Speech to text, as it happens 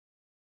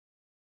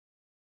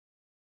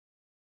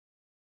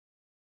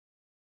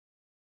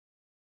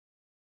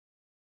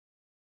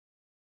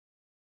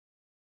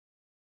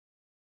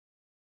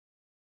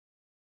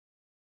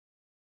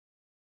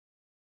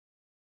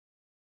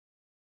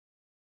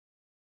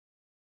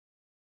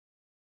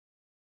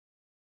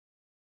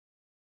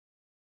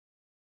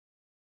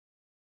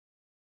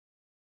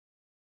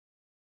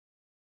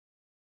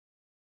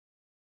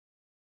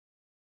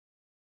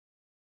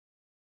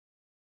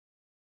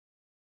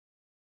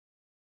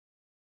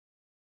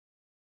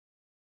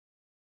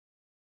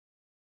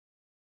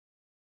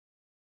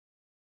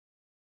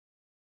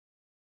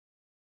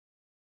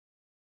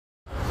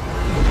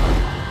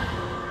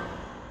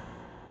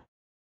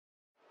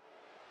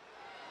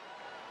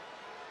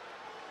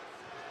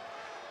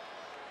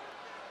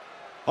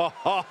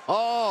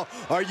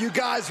Are you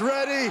guys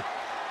ready?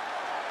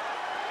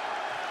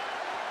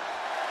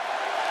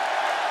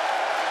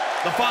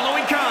 The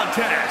following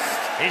contest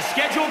is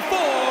scheduled for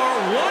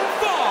one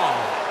fall.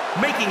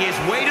 Making his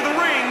way to the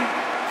ring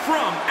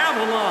from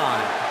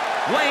Avalon,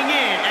 weighing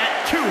in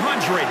at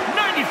 295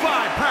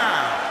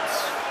 pounds,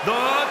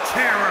 the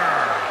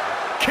Terror,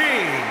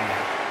 King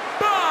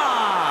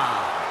Bob.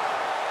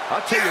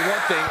 I'll tell you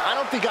one thing, I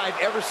don't think I've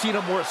ever seen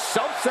a more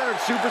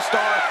self-centered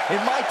superstar in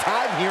my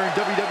time here in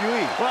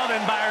WWE. Well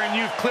then, Byron,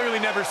 you've clearly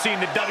never seen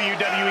the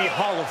WWE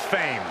Hall of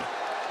Fame.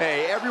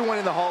 Hey, everyone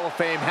in the Hall of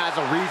Fame has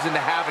a reason to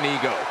have an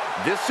ego.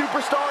 This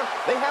superstar,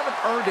 they haven't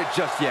earned it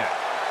just yet.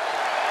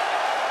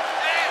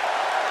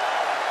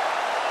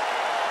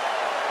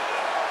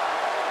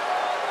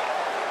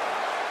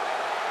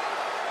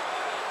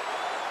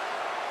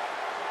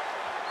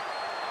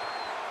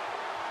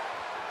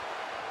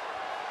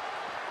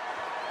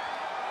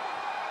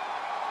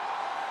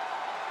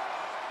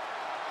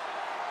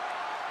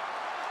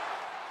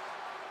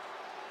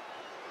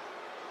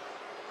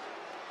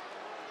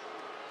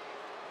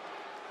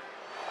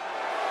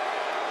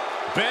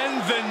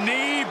 Bend the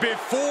knee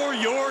before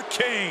your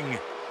king.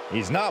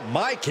 He's not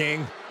my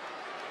king.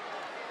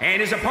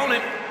 And his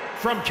opponent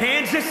from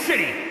Kansas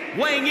City,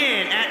 weighing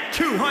in at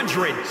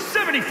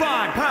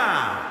 275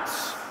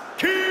 pounds,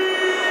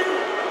 King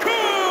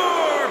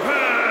Corbin!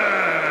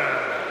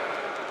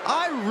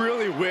 I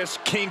really wish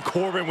King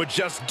Corbin would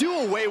just do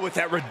away with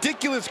that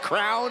ridiculous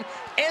crown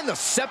and the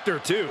scepter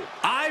too.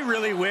 I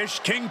really wish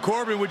King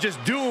Corbin would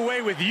just do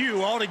away with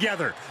you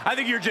altogether. I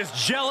think you're just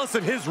jealous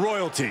of his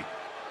royalty.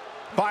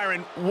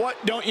 Byron,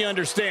 what don't you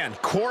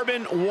understand?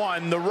 Corbin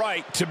won the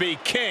right to be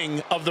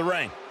king of the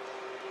ring.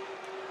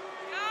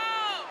 Go!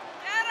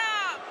 Get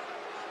up!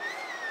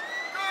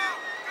 Go!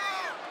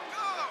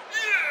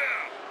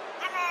 Yeah!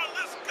 Come on,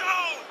 let's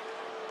go!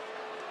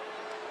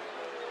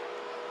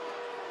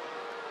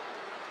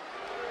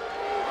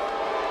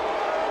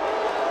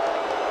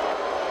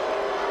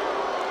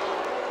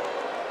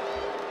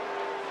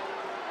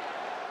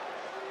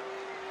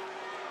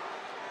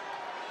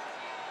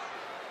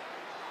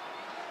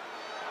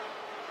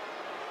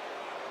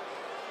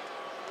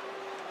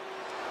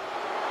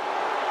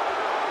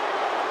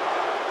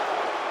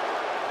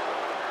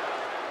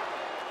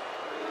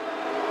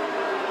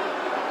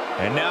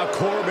 And now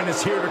Corbin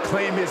is here to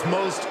claim his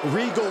most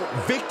regal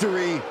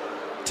victory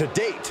to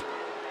date.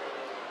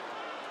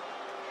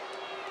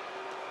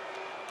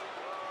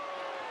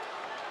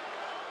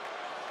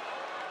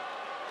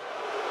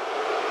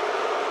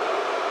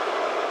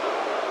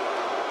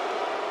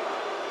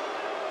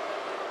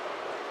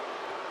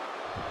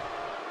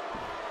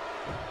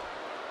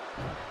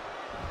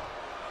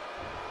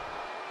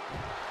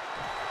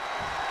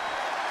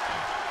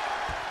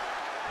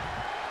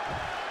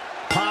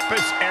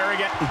 Pompous,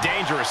 arrogant, and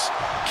dangerous.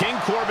 King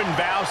Corbin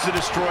vows to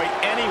destroy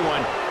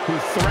anyone who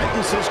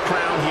threatens his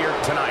crown here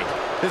tonight.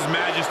 His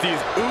Majesty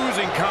is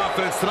oozing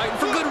confidence tonight, and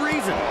for good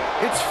reason.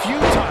 It's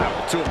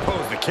futile to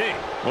oppose the king.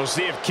 We'll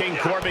see if King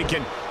Corbin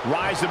can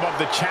rise above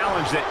the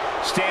challenge that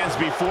stands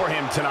before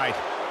him tonight.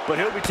 But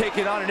he'll be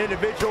taking on an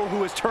individual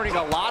who is turning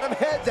a lot of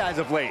heads as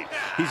of late.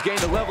 He's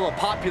gained a level of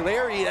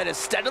popularity that has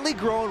steadily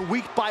grown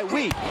week by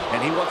week,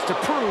 and he wants to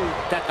prove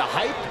that the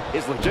hype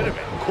is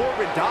legitimate.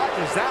 Corbin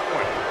dodges that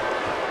one.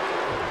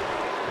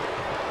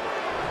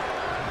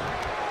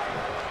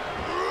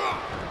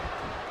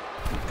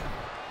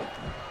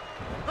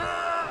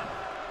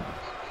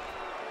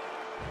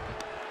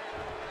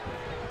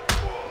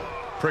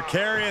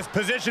 Precarious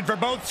position for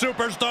both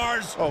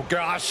superstars. Oh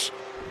gosh.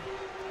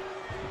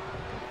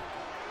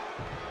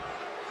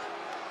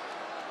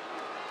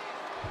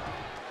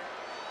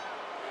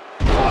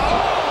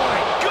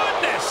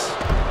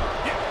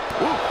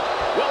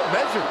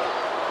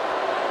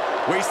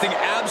 Wasting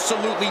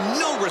absolutely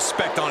no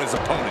respect on his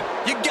opponent.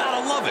 You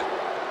gotta love it.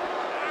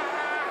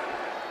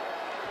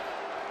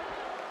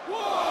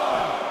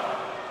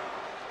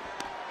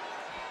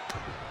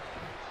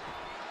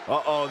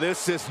 Uh-oh,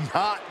 this is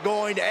not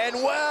going to end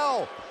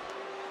well.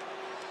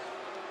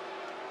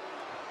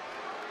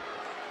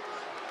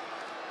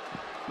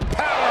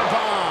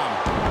 Powerbomb.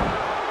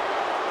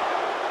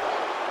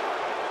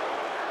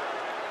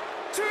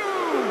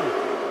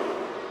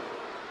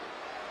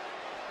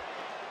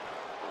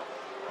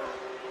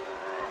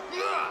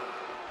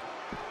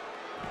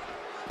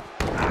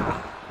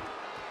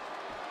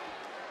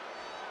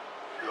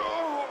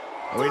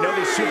 We know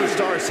these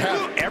superstars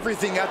have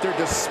everything at their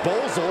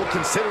disposal,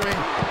 considering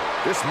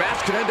this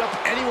match could end up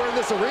anywhere in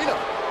this arena.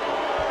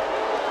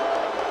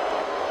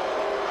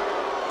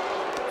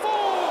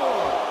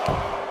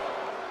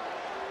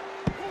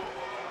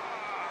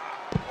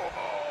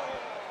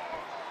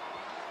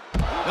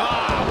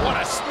 Ah, what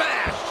a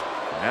smash!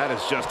 That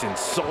is just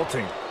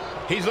insulting.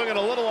 He's looking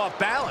a little off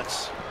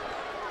balance.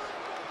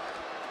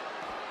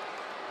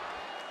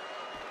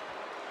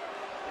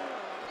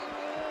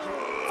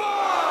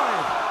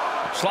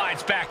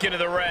 Slides back into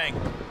the ring.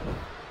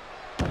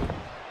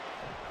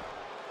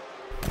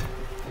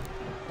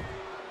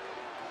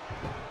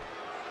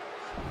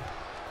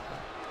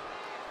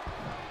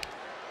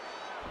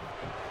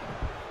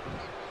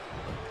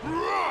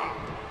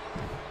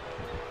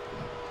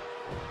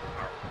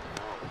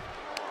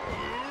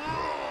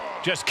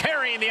 Just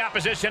carrying the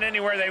opposition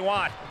anywhere they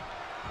want.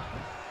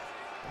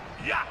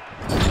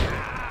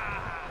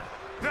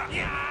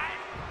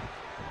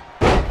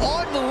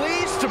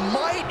 Unleashed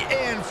might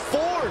and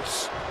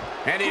force.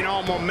 And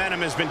all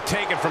momentum has been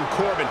taken from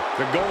Corbin.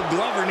 The Gold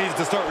Glover needs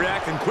to start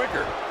reacting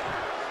quicker.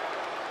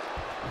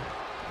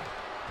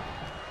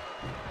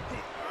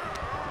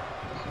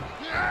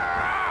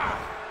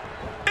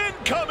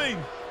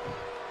 Incoming!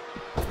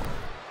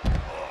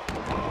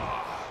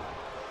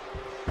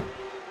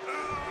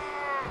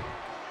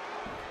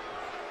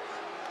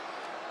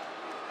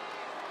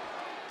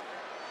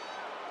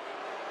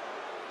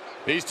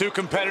 These two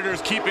competitors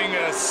keeping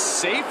a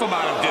safe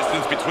amount of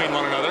distance between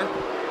one another.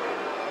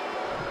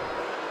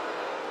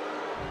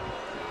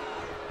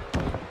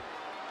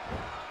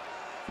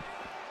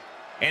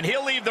 And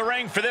he'll leave the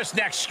ring for this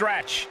next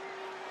stretch.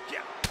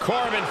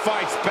 Corbin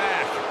fights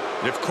back.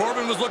 If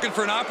Corbin was looking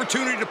for an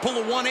opportunity to pull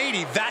a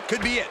 180, that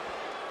could be it.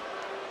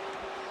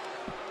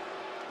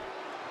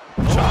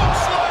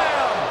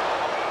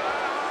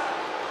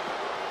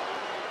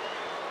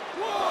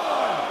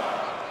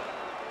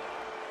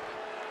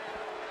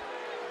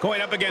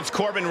 Going up against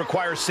Corbin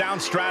requires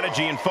sound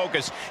strategy and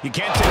focus. You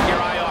can't take your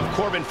eye off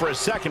Corbin for a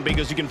second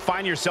because you can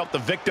find yourself the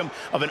victim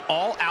of an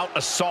all-out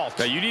assault.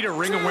 Now, you need a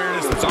ring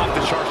awareness that's off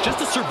the charts just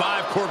to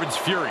survive Corbin's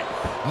fury.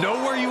 Know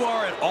where you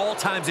are at all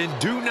times and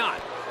do not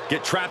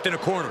get trapped in a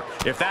corner.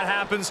 If that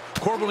happens,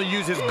 Corbin will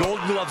use his Gold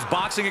Gloves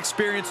boxing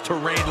experience to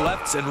rain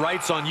lefts and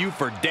rights on you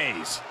for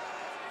days.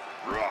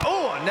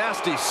 Oh, a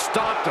nasty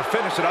stop to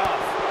finish it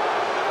off.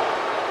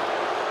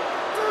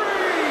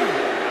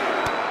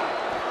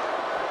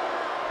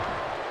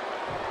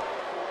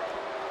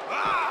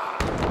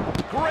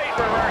 Great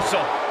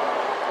reversal.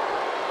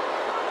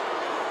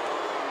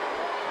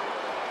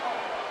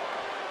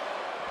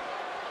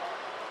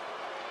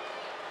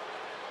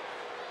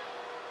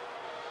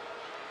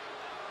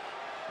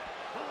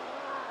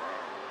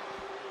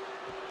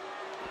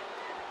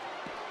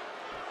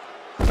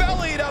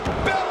 Belly to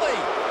belly.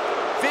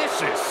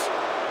 Vicious.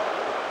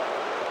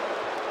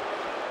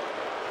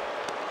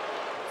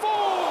 4.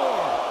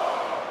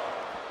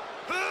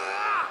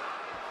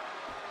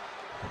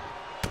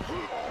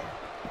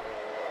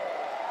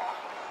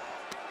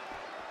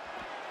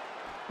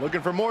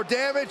 Looking for more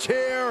damage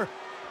here.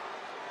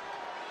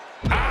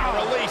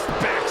 Release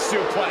back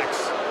suplex.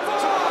 5.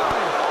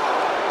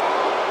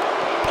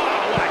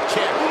 Oh, what a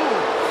kick.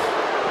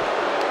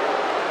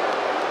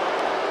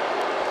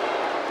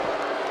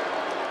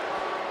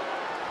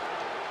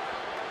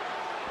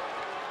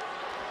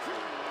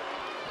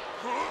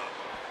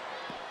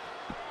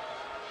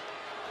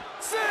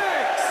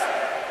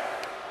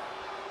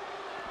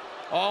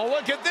 Oh,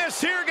 look at this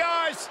here,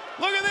 guys.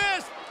 Look at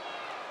this.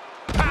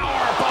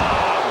 Power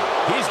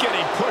bomb. He's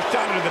getting pushed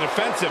out into the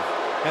defensive.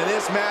 And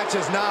this match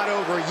is not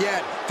over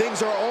yet.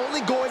 Things are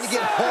only going to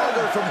get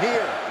harder from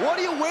here. What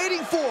are you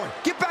waiting for?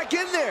 Get back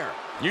in there.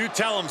 You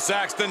tell him,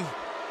 Saxton.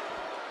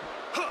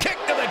 Kick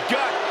to the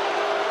gut.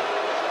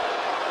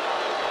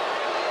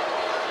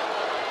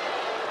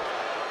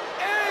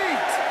 8.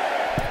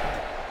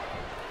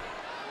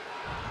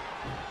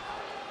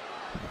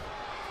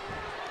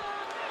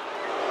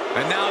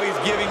 And now he's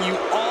giving you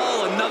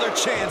all another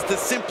chance to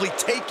simply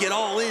take it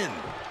all in.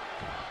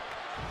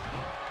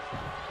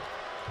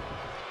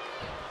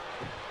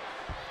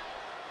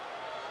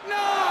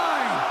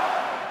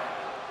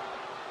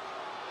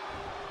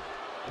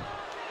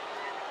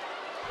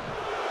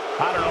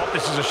 I don't know if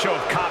this is a show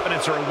of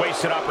confidence or a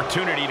wasted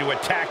opportunity to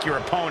attack your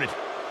opponent.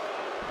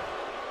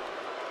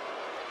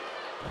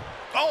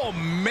 Oh,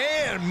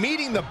 man,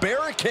 meeting the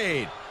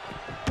barricade.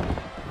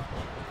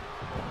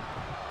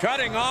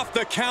 Cutting off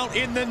the count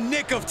in the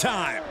nick of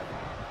time.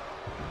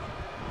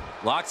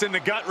 Locks in the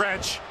gut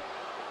wrench.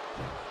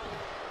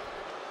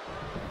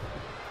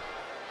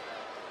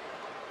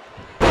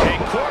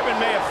 And Corbin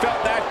may have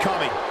felt that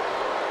coming.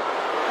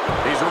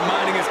 He's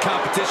reminding his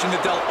competition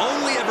that they'll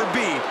only ever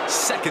be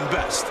second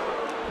best.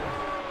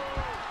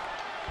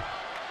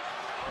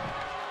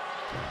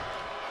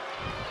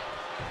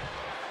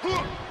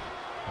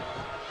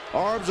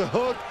 Arms are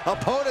hooked.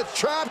 Opponent's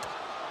trapped.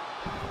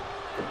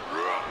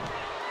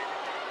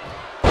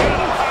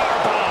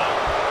 Powerbomb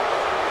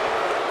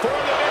for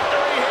the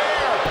victory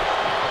here.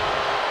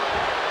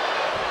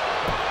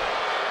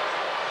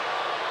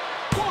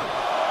 1,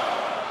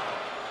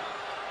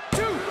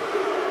 2.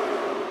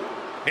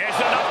 Is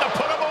enough to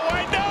put him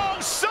away?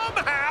 No,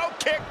 somehow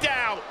kicked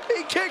out.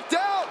 He kicked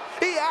out.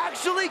 He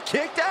actually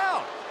kicked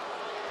out.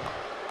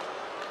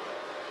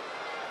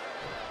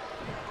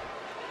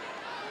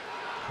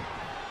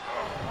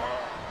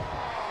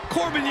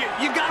 Corbin,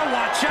 you gotta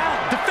watch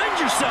out. Defend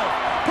yourself.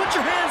 Put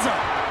your hands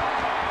up.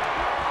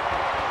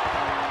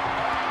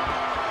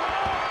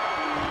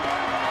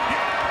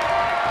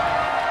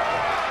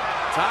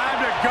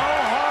 Time to go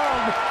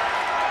home.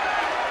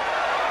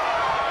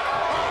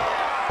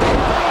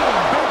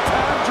 Big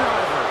time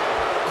driver.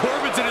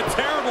 Corbin's in a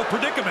terrible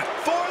predicament.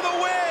 For the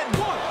win.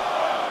 1,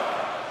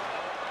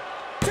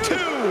 2,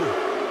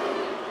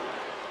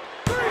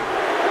 3.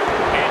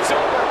 It's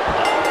over.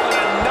 All in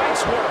a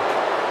nice work.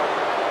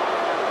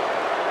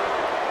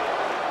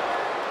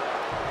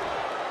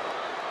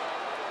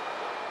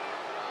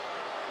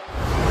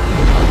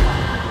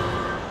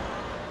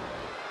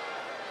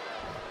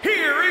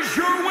 is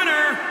your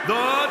winner,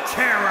 the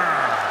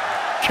Terror,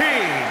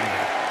 King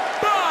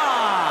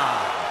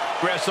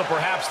Bob. Wrestle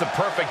perhaps the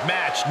perfect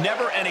match.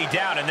 Never any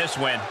doubt in this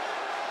win.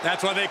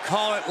 That's why they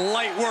call it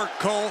light work,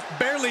 Cole.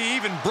 Barely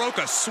even broke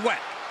a sweat.